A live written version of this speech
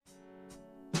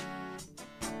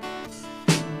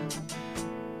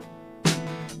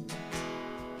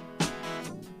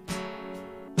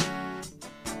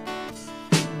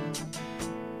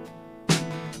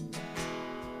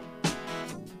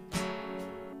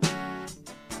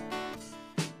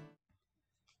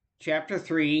Chapter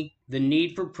 3, The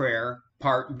Need for Prayer,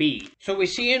 Part B. So we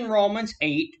see in Romans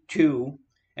 8:2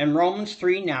 and Romans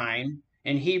 3:9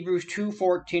 and Hebrews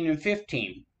 2:14 and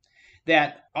 15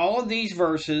 that all of these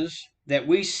verses that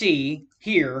we see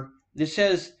here, that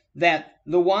says that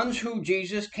the ones who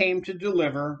Jesus came to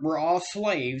deliver were all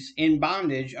slaves in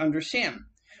bondage under sin.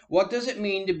 What does it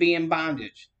mean to be in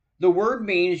bondage? The word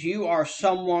means you are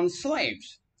someone's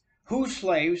slaves. Whose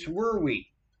slaves were we?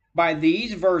 By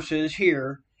these verses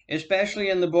here, especially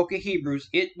in the book of Hebrews,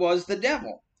 it was the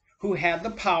devil who had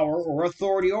the power or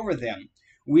authority over them.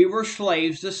 We were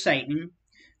slaves to Satan.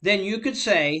 Then you could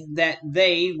say that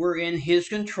they were in his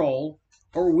control,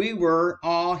 or we were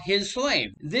all his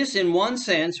slaves. This, in one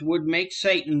sense, would make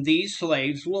Satan these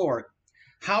slaves' Lord.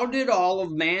 How did all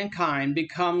of mankind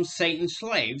become Satan's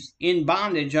slaves, in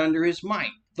bondage under his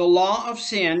might? The law of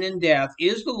sin and death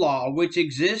is the law which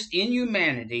exists in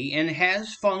humanity and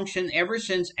has functioned ever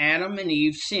since Adam and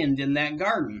Eve sinned in that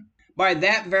garden. By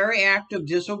that very act of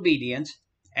disobedience,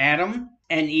 Adam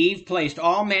and Eve placed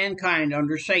all mankind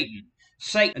under Satan.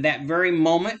 Satan, that very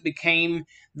moment, became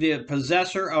the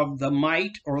possessor of the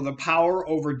might or the power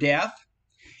over death.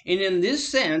 And in this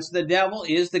sense, the devil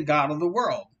is the god of the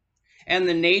world. And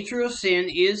the nature of sin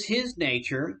is his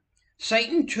nature.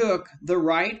 Satan took the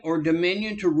right or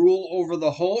dominion to rule over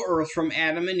the whole earth from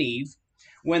Adam and Eve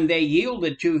when they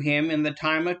yielded to him in the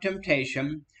time of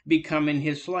temptation, becoming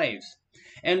his slaves.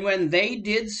 And when they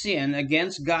did sin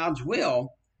against God's will,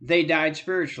 they died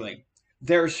spiritually.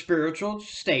 Their spiritual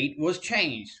state was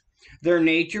changed. Their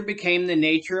nature became the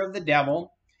nature of the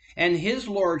devil, and his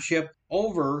lordship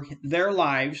over their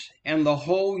lives and the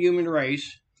whole human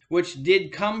race, which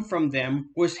did come from them,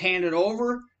 was handed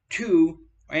over to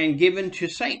and given to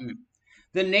Satan.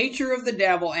 The nature of the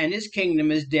devil and his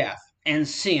kingdom is death, and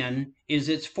sin is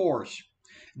its force.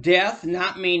 Death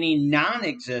not meaning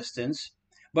non-existence,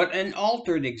 but an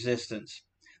altered existence.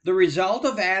 The result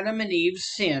of Adam and Eve's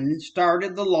sin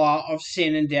started the law of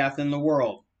sin and death in the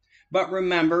world. But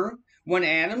remember, when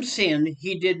Adam sinned,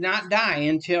 he did not die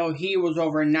until he was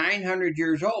over 900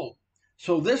 years old.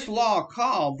 So this law,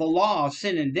 called the law of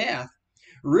sin and death,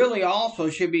 really also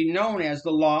should be known as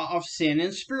the law of sin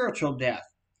and spiritual death.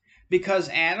 Because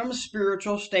Adam's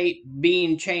spiritual state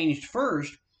being changed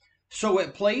first, so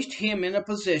it placed him in a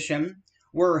position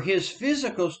where his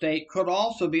physical state could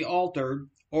also be altered,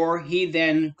 or he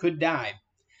then could die.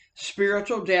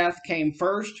 Spiritual death came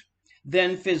first,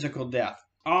 then physical death.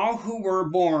 All who were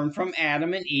born from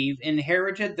Adam and Eve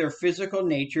inherited their physical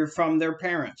nature from their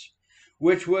parents,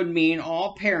 which would mean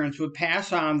all parents would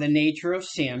pass on the nature of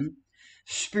sin.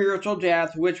 Spiritual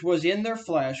death, which was in their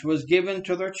flesh, was given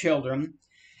to their children,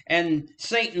 and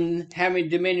Satan, having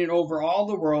dominion over all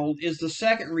the world, is the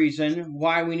second reason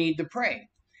why we need to pray.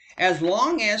 As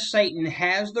long as Satan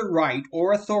has the right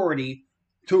or authority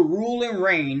to rule and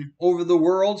reign over the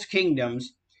world's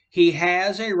kingdoms, he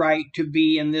has a right to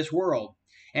be in this world,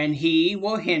 and he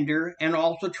will hinder and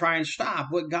also try and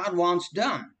stop what God wants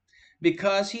done,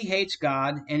 because he hates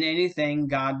God and anything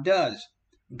God does.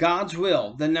 God's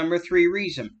will, the number 3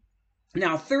 reason.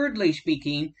 Now, thirdly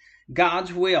speaking,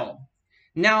 God's will.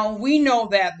 Now, we know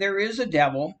that there is a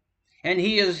devil, and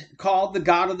he is called the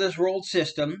god of this world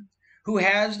system, who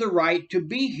has the right to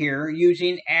be here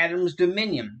using Adam's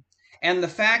dominion. And the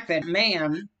fact that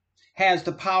man has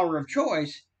the power of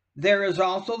choice, there is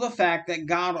also the fact that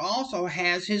God also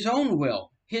has his own will,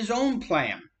 his own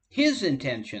plan, his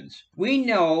intentions. We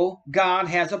know God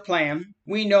has a plan.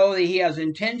 We know that he has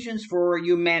intentions for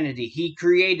humanity. He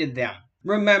created them.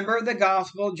 Remember the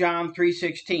Gospel of John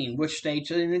 3:16, which states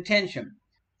an intention.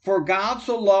 For God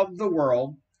so loved the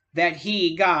world that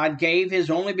he, God, gave his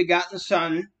only begotten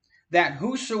Son, that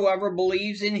whosoever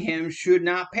believes in him should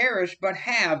not perish, but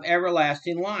have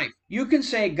everlasting life. You can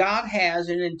say God has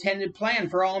an intended plan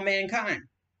for all mankind.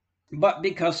 But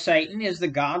because Satan is the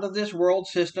god of this world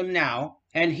system now,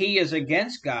 and he is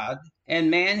against God,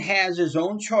 and man has his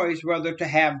own choice whether to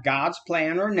have God's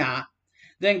plan or not,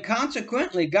 then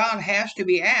consequently God has to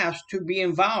be asked to be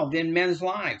involved in men's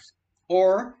lives,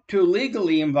 or to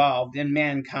legally involved in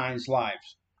mankind's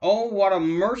lives. Oh, what a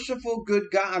merciful, good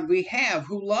God we have,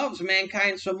 who loves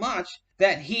mankind so much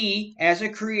that he, as a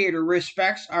creator,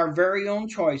 respects our very own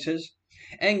choices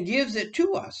and gives it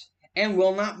to us and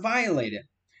will not violate it.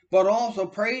 But also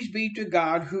praise be to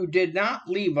God who did not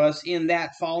leave us in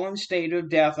that fallen state of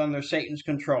death under Satan's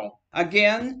control.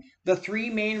 Again, the 3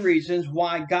 main reasons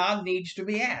why God needs to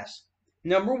be asked.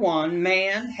 Number 1,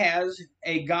 man has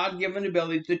a God-given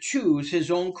ability to choose his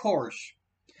own course.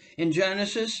 In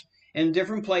Genesis, in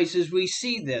different places, we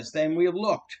see this, and we have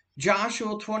looked.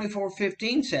 Joshua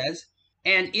 24:15 says,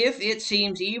 And if it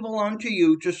seems evil unto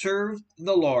you to serve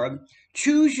the Lord,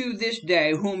 choose you this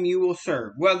day whom you will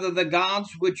serve, whether the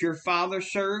gods which your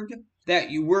fathers served,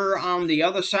 that you were on the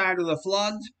other side of the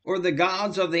floods, or the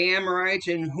gods of the Amorites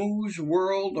in whose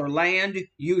world or land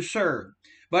you serve.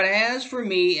 But as for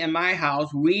me and my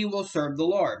house, we will serve the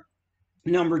Lord.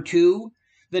 Number 2,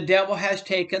 the devil has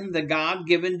taken the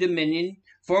God-given dominion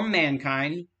for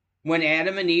mankind when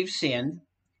Adam and Eve sinned.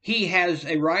 He has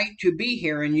a right to be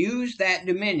here and use that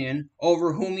dominion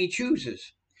over whom he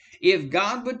chooses. If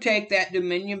God would take that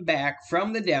dominion back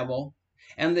from the devil,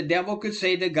 and the devil could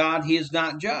say to God he is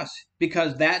not just,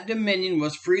 because that dominion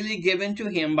was freely given to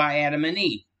him by Adam and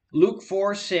Eve. Luke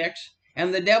 4:6,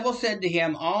 and the devil said to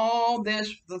him, all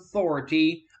this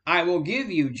authority I will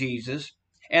give you, Jesus,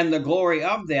 and the glory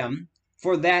of them,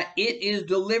 for that it is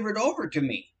delivered over to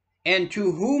me, and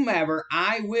to whomever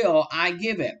I will I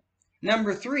give it.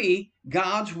 Number 3,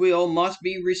 God's will must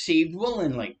be received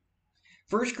willingly.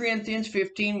 1 Corinthians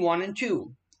 15:1 and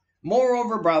 2.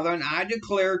 Moreover, brethren, I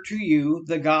declare to you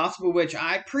the gospel which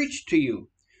I preached to you,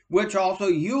 which also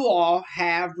you all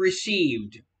have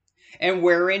received, and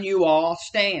wherein you all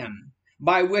stand,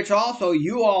 by which also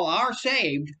you all are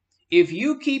saved, if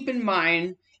you keep in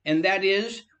mind, and that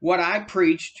is what I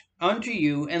preached unto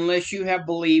you, unless you have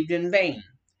believed in vain.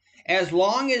 As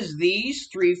long as these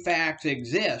 3 facts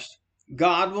exist,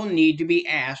 God will need to be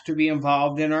asked to be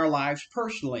involved in our lives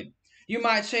personally. You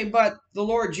might say, but the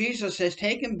Lord Jesus has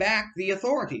taken back the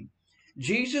authority.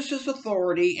 Jesus'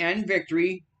 authority and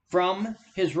victory from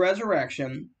his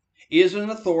resurrection is an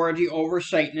authority over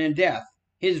Satan and death,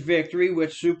 his victory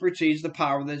which supersedes the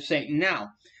power of Satan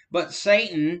now. But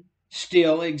Satan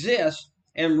still exists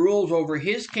and rules over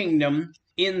his kingdom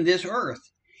in this earth.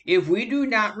 If we do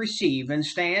not receive and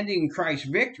stand in Christ's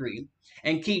victory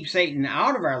and keep Satan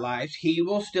out of our lives, he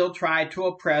will still try to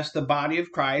oppress the body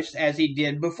of Christ as he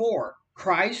did before.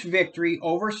 Christ's victory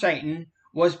over Satan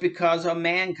was because of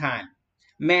mankind.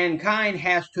 Mankind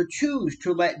has to choose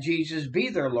to let Jesus be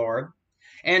their Lord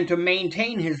and to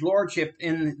maintain his lordship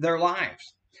in their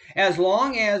lives. As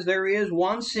long as there is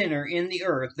one sinner in the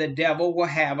earth, the devil will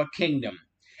have a kingdom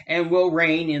and will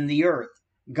reign in the earth.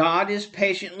 God is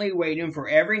patiently waiting for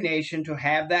every nation to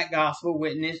have that gospel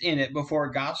witness in it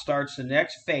before God starts the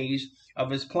next phase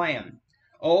of his plan.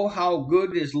 Oh, how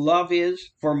good his love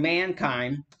is for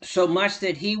mankind, so much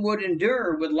that he would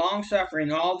endure with long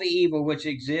suffering all the evil which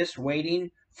exists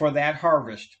waiting for that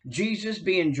harvest. Jesus,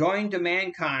 being joined to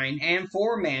mankind and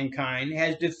for mankind,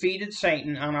 has defeated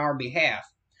Satan on our behalf.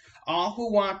 All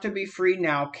who want to be free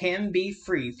now can be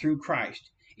free through Christ.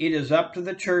 It is up to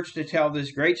the church to tell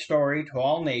this great story to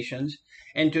all nations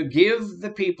and to give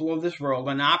the people of this world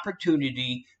an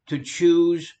opportunity to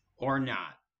choose or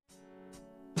not.